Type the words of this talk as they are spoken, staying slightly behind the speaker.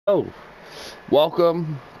Oh,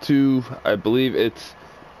 welcome to, I believe it's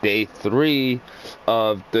day 3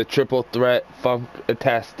 of the triple threat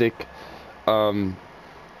funktastic um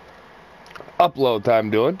upload that I'm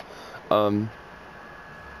doing. Um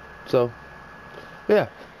so yeah,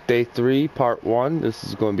 day 3 part 1. This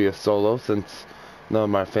is going to be a solo since none of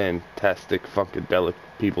my fantastic funkadelic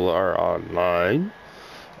people are online.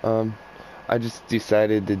 Um I just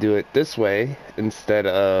decided to do it this way instead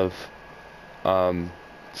of um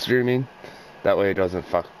streaming. That way it doesn't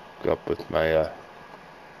fuck up with my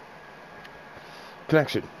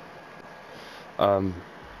connection. Um,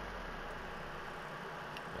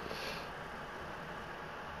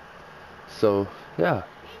 so yeah.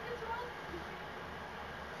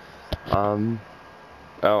 Um,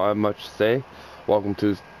 I don't have much to say. Welcome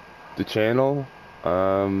to the channel.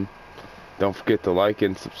 Um, don't forget to like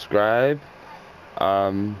and subscribe.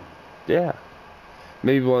 Um, yeah.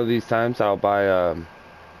 Maybe one of these times I'll buy a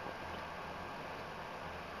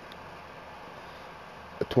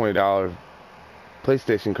 $20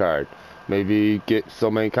 PlayStation card. Maybe get so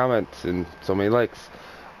many comments and so many likes.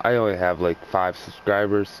 I only have like 5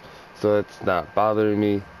 subscribers, so that's not bothering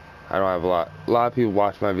me. I don't have a lot. A lot of people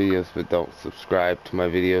watch my videos but don't subscribe to my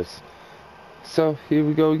videos. So here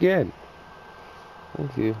we go again.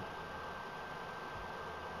 Thank you.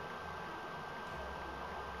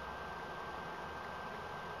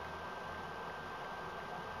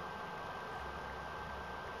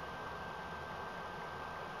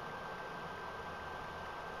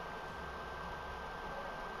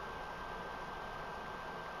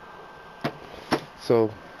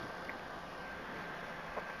 So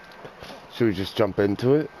should we just jump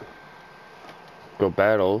into it? Go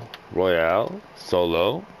battle royale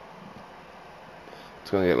solo.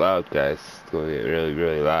 It's gonna get loud, guys. It's gonna get really,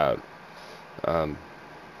 really loud. Um,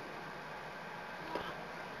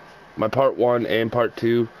 my part 1 and part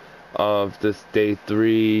 2 of this day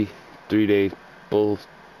 3 day bull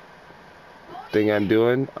thing I'm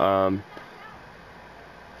doing.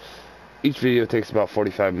 Each video takes about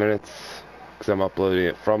 45 minutes because I'm uploading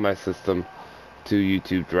it from my system to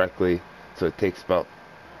YouTube directly, so it takes about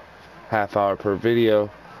half hour per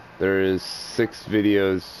video. There is 6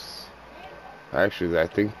 videos. Actually, I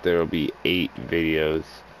think there will be 8 videos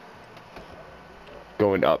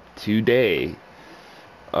going up today.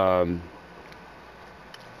 But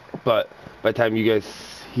by the time you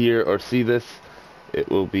guys hear or see this, it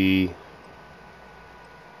will be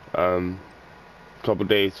a couple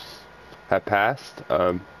days have passed.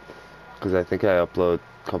 Because I think I upload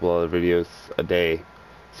a couple other videos a day.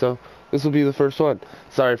 So this will be the first one.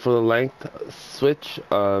 Sorry for the length switch.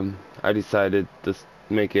 I decided to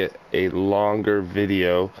make it a longer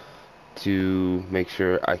video to make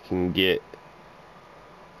sure I can get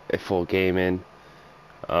a full game in.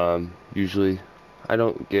 Usually I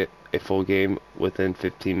don't get a full game within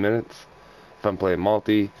 15 minutes if I'm playing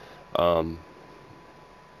multi. If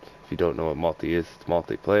you don't know what multi is, it's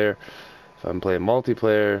multiplayer. If I'm playing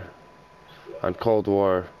multiplayer on Cold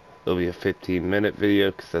War, it'll be a 15-minute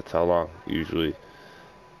video because that's how long usually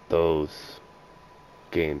those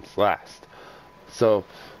games last. So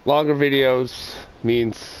longer videos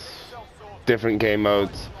means different game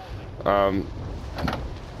modes.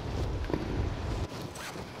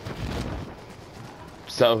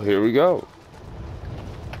 So here we go.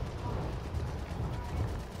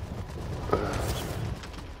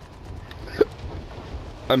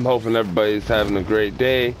 I'm hoping everybody's having a great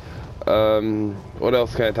day. What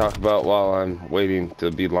else can I talk about while I'm waiting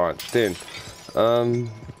to be launched in?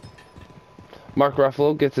 Mark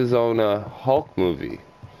Ruffalo gets his own Hulk movie.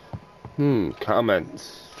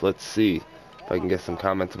 Comments. Let's see if I can get some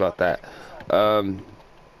comments about that.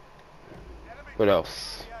 What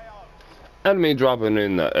else? Enemy dropping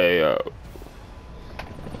in the AO.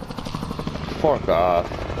 Fuck off.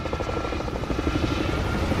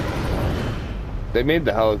 They made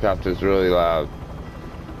the helicopters really loud.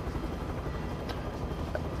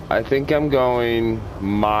 I think I'm going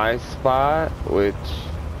my spot, which,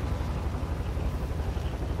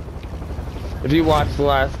 if you watch the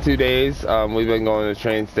last 2 days, we've been going to the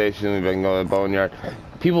train station, we've been going to the boneyard.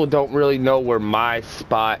 People don't really know where my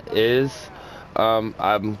spot is. I'm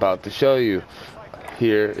about to show you.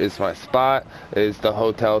 Here is my spot. It is the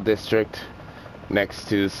hotel district next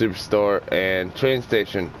to the superstore and train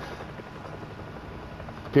station.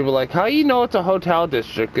 People are like, how do you know it's a hotel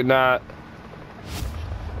district and not...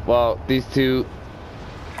 Well, these two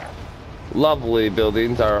lovely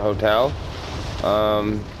buildings are a hotel.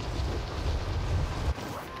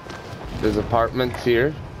 There's apartments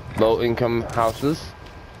here, low-income houses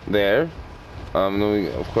there. Then we,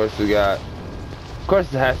 of course, we got. Of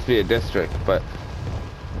course, it has to be a district, but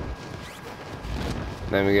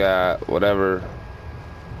Then we got whatever.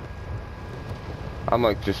 I'm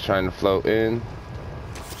like just trying to float in.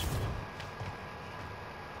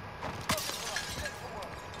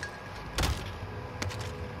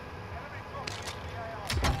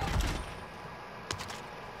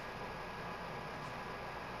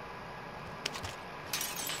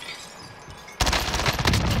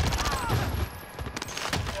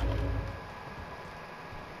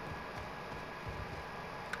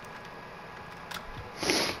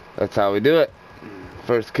 That's how we do it.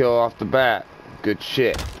 First kill off the bat. Good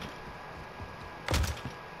shit.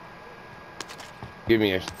 Give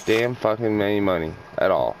me a damn fucking any money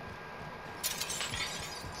at all.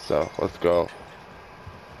 So, let's go.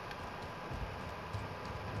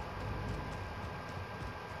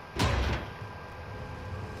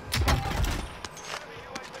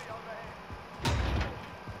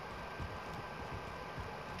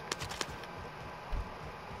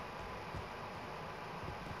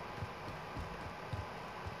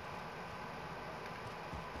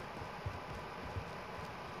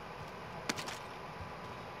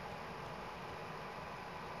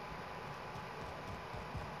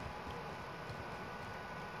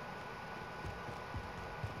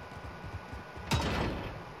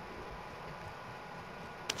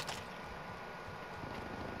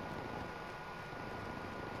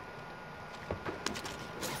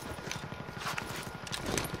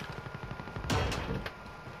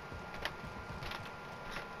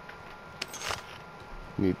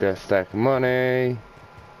 Need that stack of money.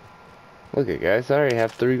 Look at guys, I already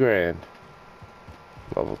have 3 grand.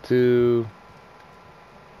 Level 2.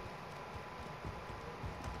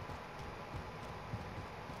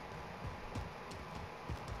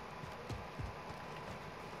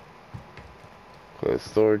 Close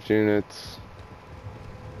storage units.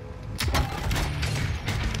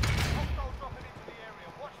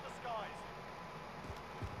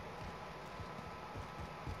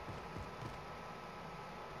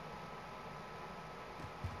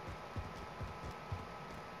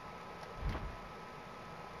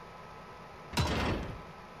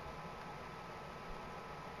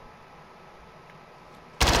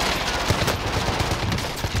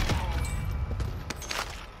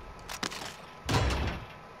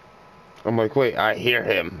 I'm like, wait, I hear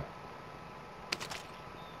him.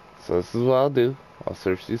 So this is what I'll do. I'll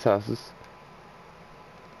search these houses.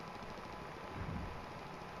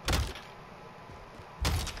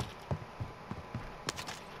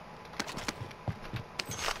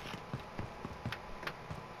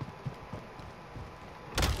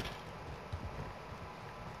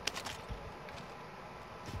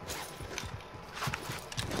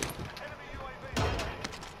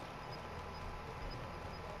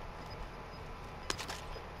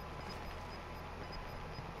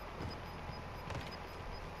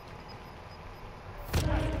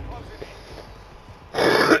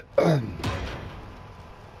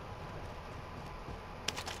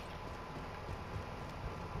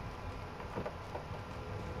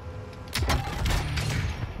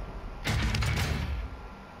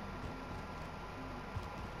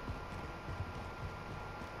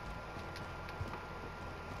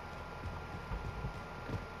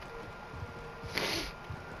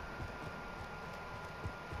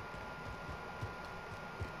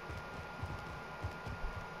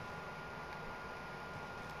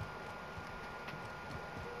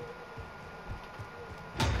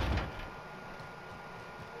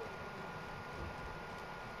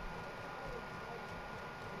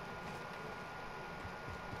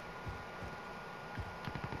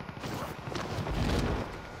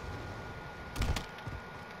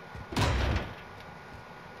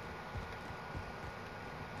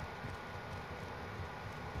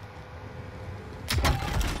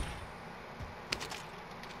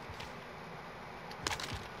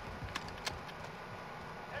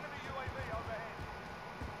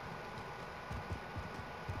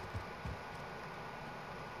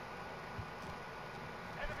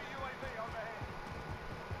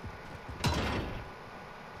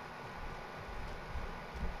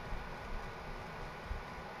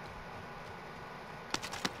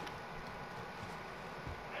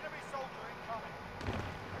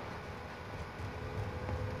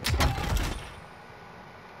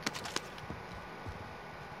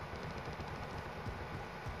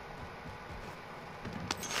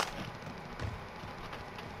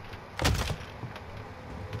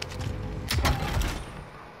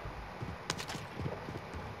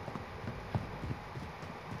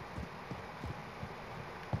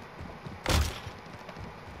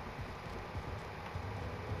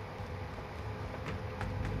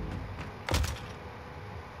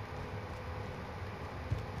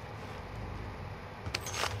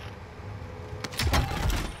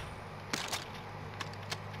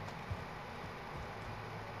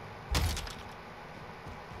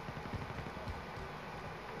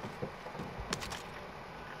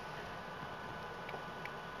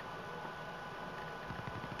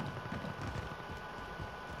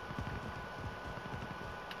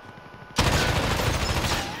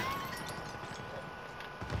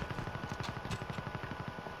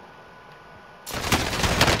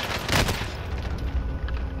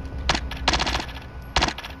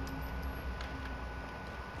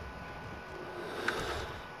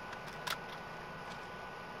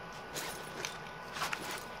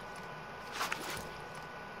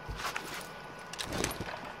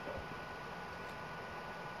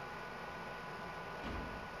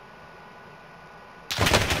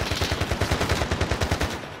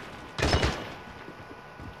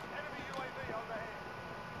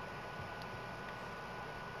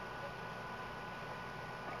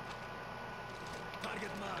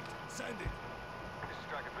 Target marked. Send it. This is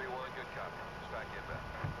Striker 3-1. Good copy. Strike inbound.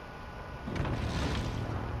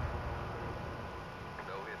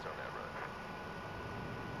 No hits on that run.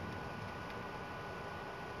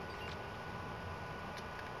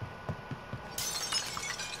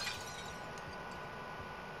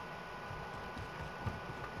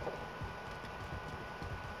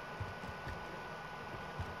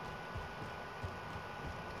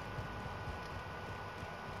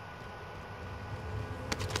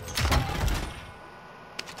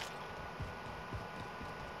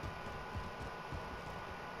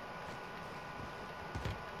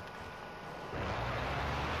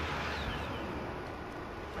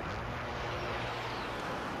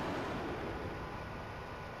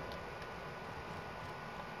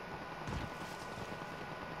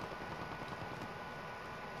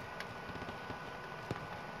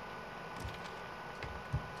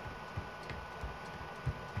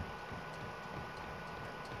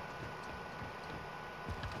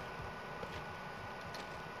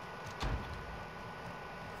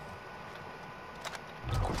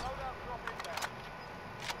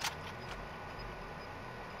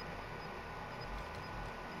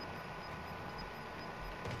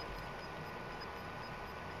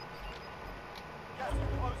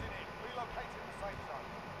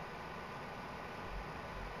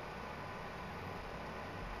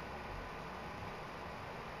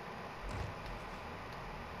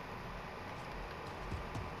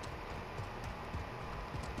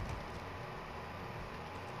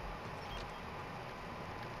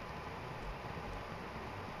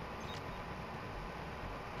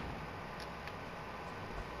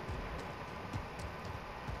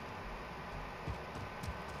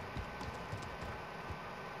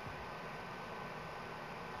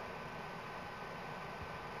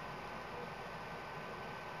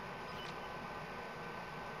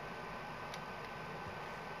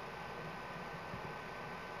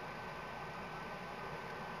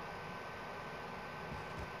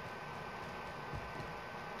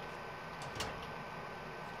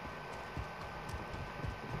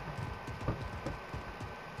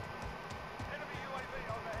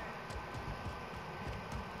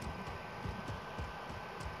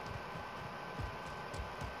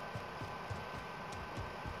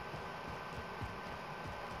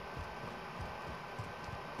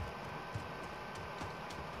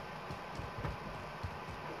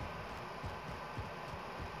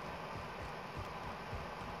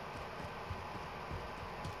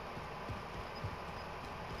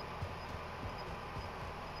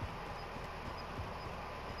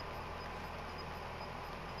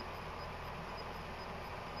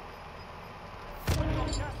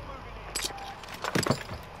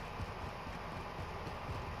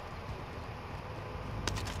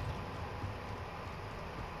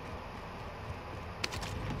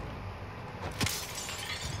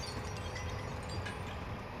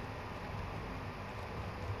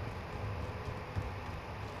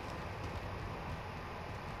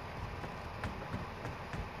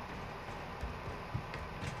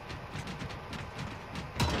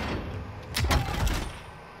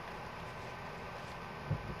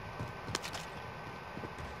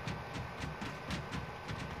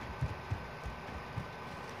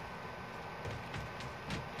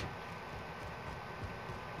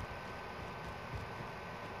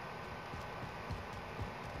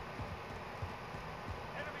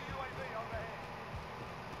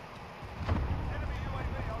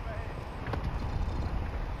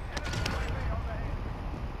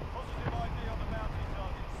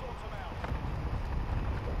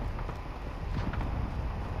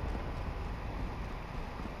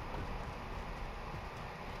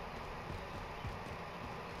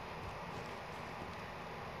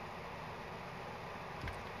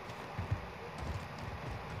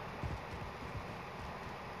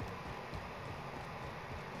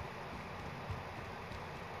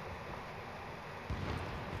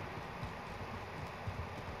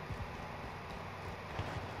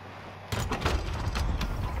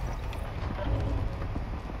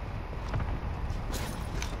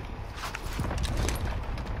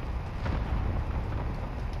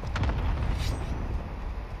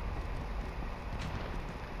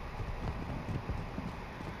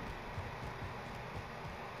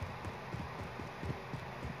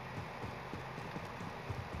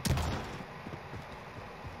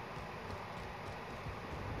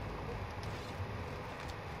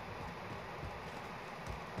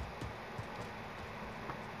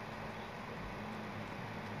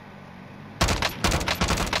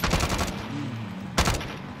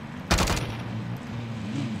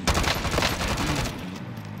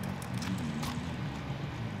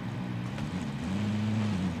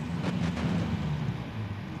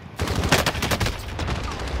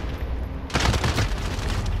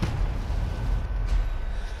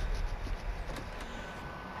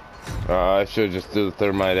 I should just do the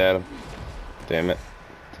thermite at him. Damn it.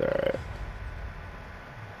 It's alright.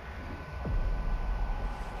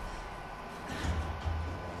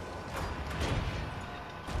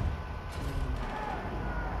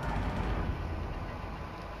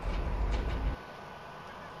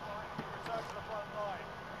 Return to the front line.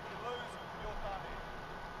 If you lose, you're done in.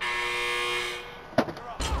 You're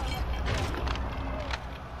up.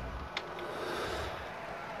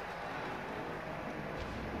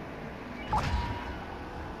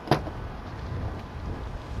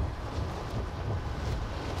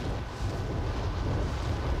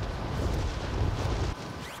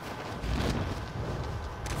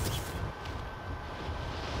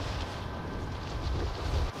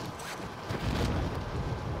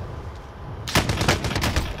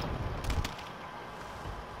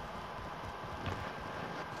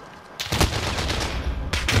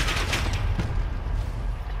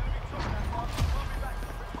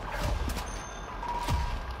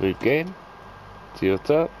 Sweet game. See what's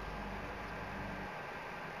up.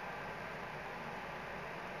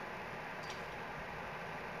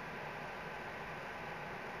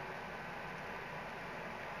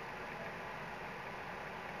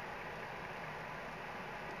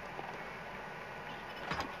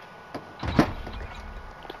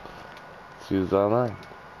 See who's online.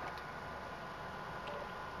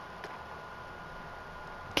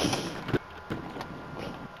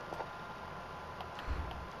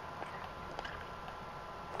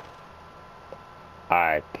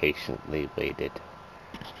 I patiently waited.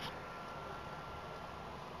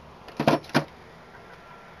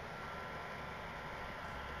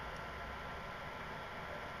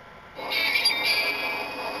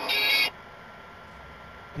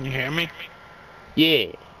 Can you hear me?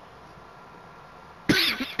 Yeah.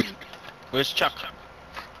 Where's Chuck?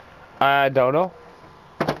 I don't know.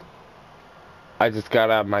 I just got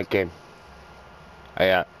out of my game. I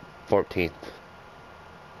got 14th.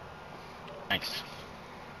 Thanks.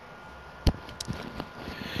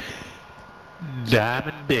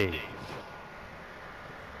 Diamond Dave.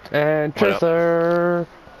 And What up? Tracer.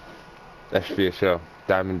 That should be a show.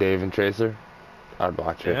 Diamond Dave and Tracer. I'd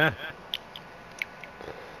watch it. Yeah.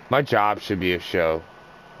 My job should be a show.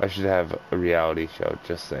 I should have a reality show,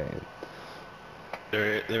 just saying.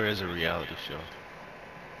 There is a reality show.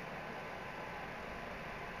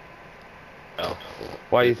 Oh.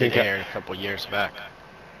 Why do you It think aired a couple years back.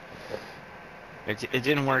 It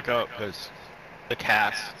didn't work out because the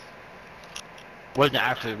cast wasn't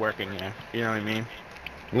actually working there. You know what I mean?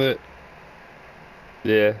 What?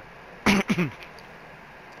 Yeah.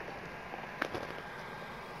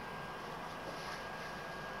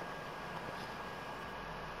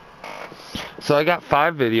 So I got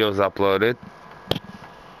 5 videos uploaded.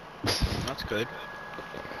 That's good.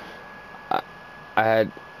 I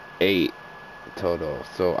had 8 total.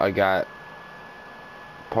 So I got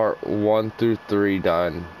part 1 through 3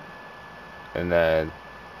 done. And then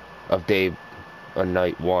of day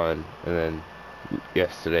night 1. And then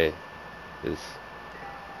yesterday is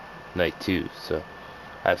night 2. So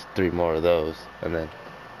I have 3 more of those. And then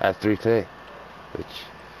I have 3 today. Which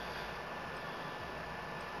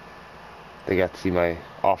they got to see my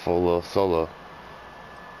awful little solo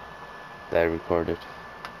that I recorded.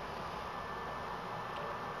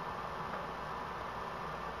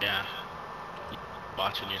 Yeah.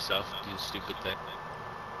 Watching yourself do stupid thing.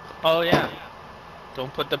 Oh yeah.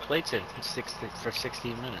 Don't put the plates in for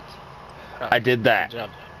 16 minutes. Oh, I did that. Good job.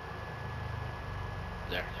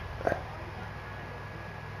 There.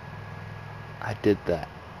 I did that.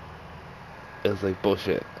 It was like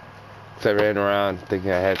bullshit. So I ran around thinking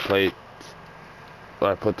I had plates.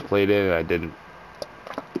 But I put the plate in and I didn't.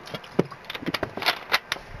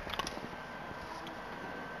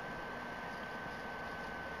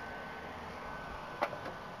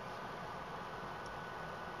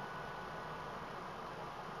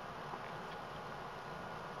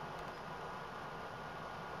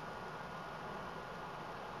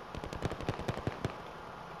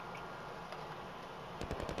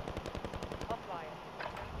 I'm flying.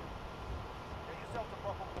 Get yourself a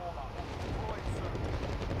proper warm-up. Deployed soon.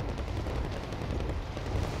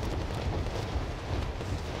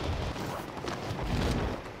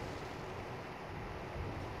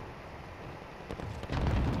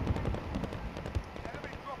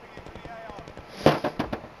 Enemy dropping into the AO.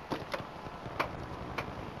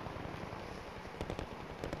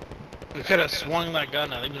 We could have swung that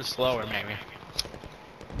gun a little slower, maybe.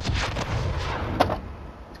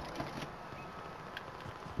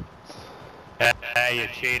 Hey, you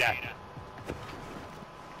cheater. Alright,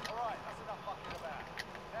 that's enough fucking about.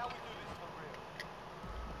 Now we do this for real.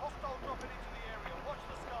 Hostile dropping into the area. Watch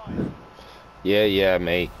the skies. Yeah, yeah,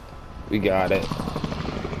 mate. We got it.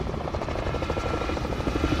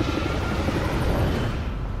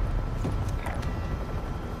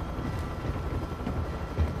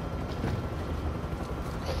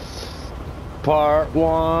 Part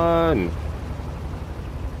 1.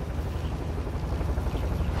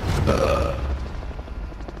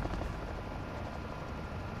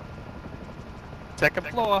 Second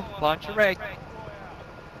floor, launch your rig.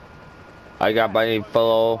 I got main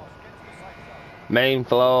floor. Main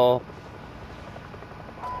floor.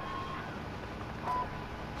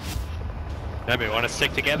 Remember, we want to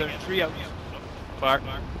stick together in trios. Clark.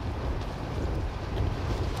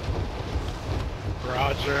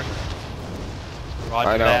 Roger. Roger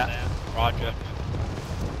I know. that. Roger.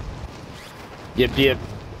 Yep, yep.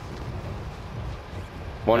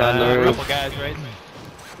 One on the A roof. couple guys right.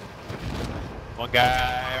 One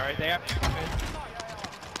guy right there.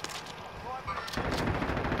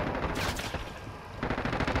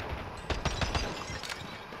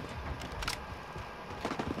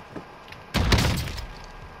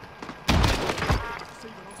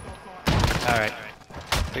 Alright.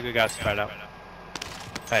 I think we got spread out.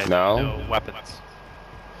 Hey, No. no weapons.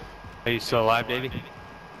 Are you still alive, Davey?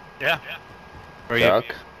 Yeah. Where are you?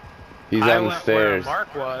 Chuck. He's I on the went stairs. where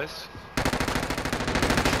Mark was.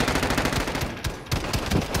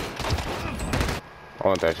 I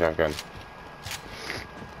want that shotgun.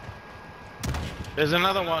 There's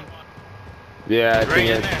another one. Yeah, I Right think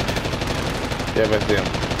in it's. there. Yeah, I see him.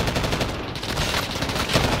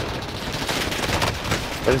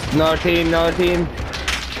 There's another team, another team.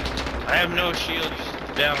 I have no shields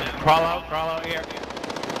down. Crawl out here.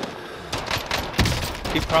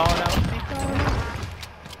 Keep crawling out. Keep crawling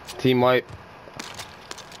out. Team wipe.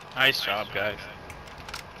 Nice job, guys.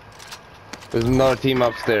 There's another team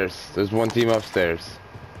upstairs. There's one team upstairs.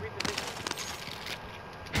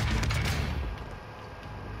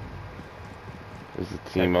 There's a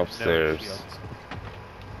team No upstairs. shields.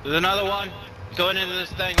 There's another one going into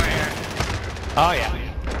this thing right here. Oh yeah.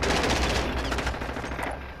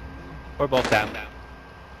 We're both down.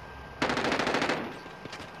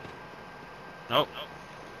 Nope.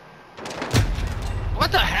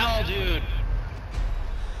 What the hell, dude?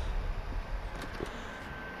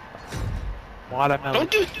 Watermelon.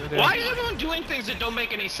 Don't do. sugar. Why is everyone doing things that don't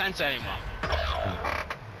make any sense anymore?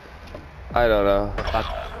 I don't know.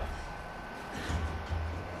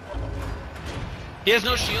 He has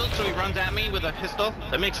no shield, so he runs at me with a pistol.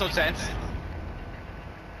 That makes no sense.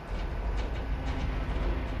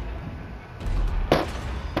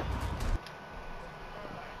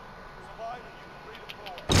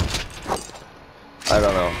 I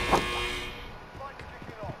don't know.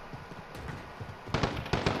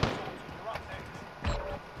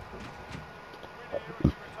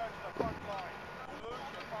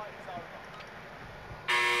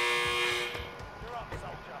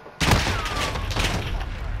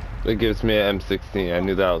 It gives me an M16. I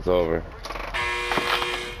knew that was over.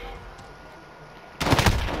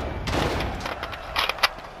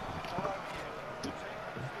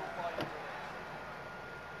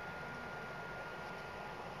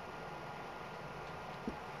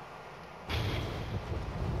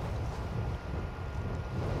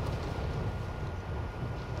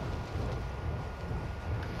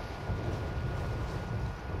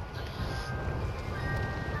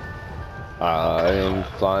 I'm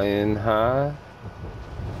flying high.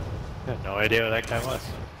 I had no idea what that guy was.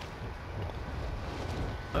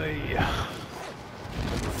 Oh yeah.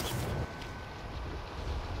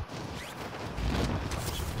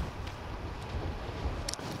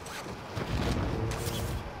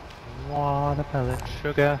 Watermelon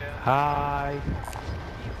sugar high.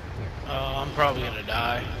 Oh, I'm probably gonna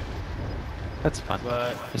die. That's fun.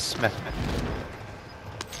 But It's Smith.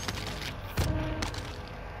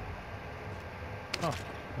 Oh, look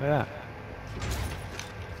at that.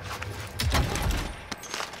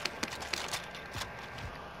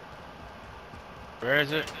 where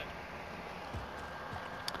is it?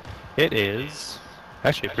 It is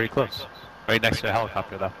actually pretty close. Right next to the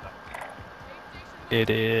helicopter, though. It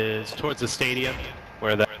is towards the stadium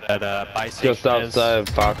where that buy station Just outside is.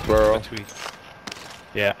 of Foxborough. Between.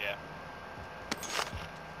 Yeah.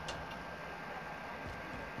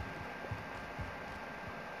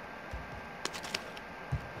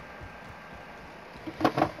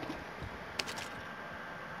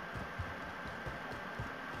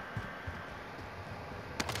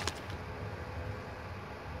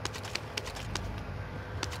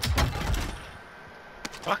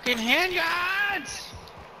 Fucking handguns!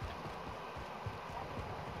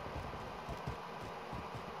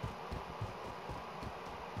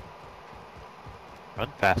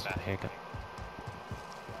 Run fast with the handgun.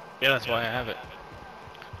 Yeah, that's why I have it.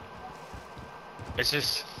 It's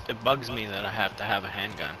just, it bugs me that I have to have a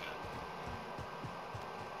handgun.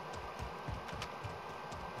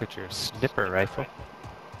 Put your snipper rifle.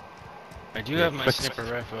 I do Yeah, have my quick snipper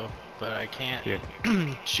rifle, but I can't Here,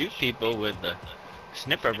 shoot people with the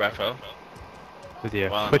snipper rifle with your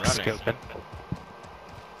while I'm quick running. scoping.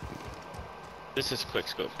 This is quick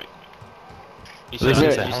scoping. You At least saw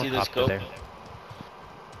there's it? a You see the helicopter scope? there.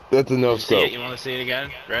 That's a no You see it? scope. You want to see it again?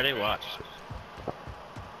 Ready? Watch.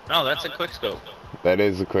 No, that's a quick scope. That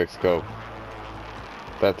is a quick scope.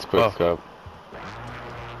 That's quick Whoa. scope.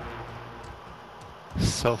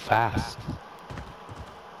 So fast.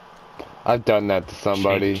 I've done that to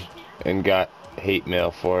somebody Change. and got hate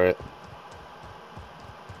mail for it.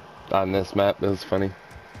 On this map, it was funny.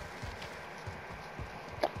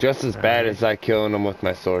 Just as bad as I killing them with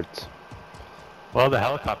my swords. Well, the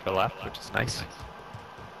helicopter left, which is nice.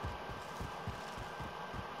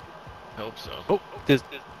 Hope so. Oh, there's,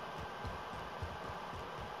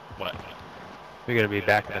 What? we're gonna be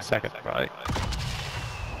back in a second, probably.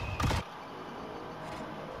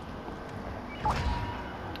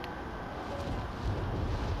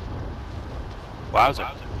 Wowzer.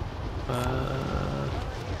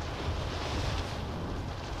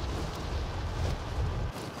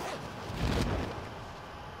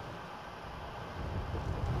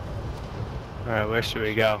 Alright, where should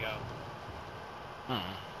we go?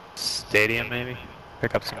 Stadium, maybe?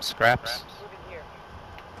 Pick up some scraps?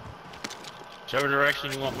 Whichever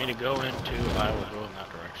direction you want me to go into, I will go in that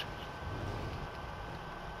direction.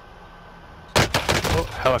 Oh,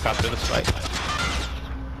 helicopter this way.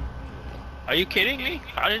 Are you kidding me?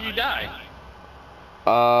 How did you die?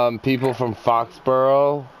 People from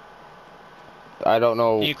Foxborough. I don't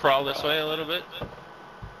know. Can you crawl this way a little bit?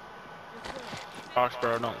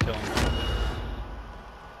 Foxborough, don't kill me.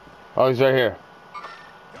 Oh, he's right here.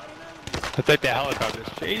 I think the helicopter's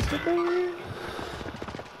chasing me.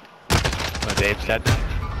 Oh, Dave's dead now?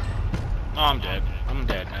 Oh, I'm dead. I'm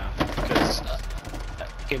dead now. Because I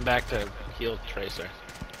came back to heal Tracer.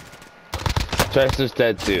 Tracer's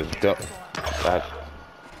dead too. Don't. I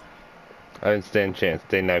didn't stand a chance.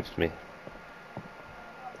 They knifed me.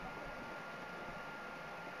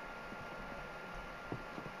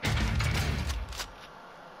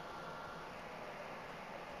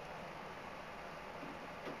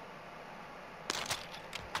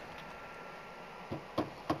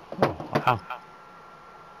 Wow.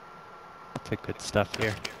 That's good stuff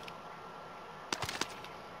here.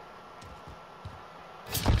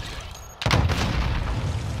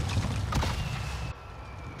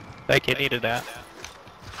 Like you needed that.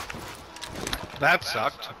 That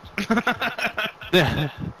sucked.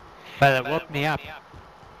 But it woke me up.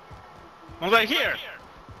 I was like, here!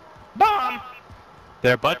 Bomb!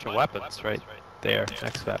 There are a bunch of weapons right there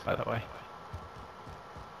next to that, by the way.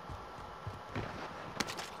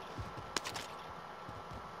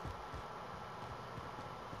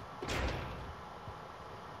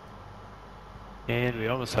 And we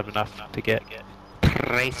almost have enough to get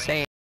TRACEUR.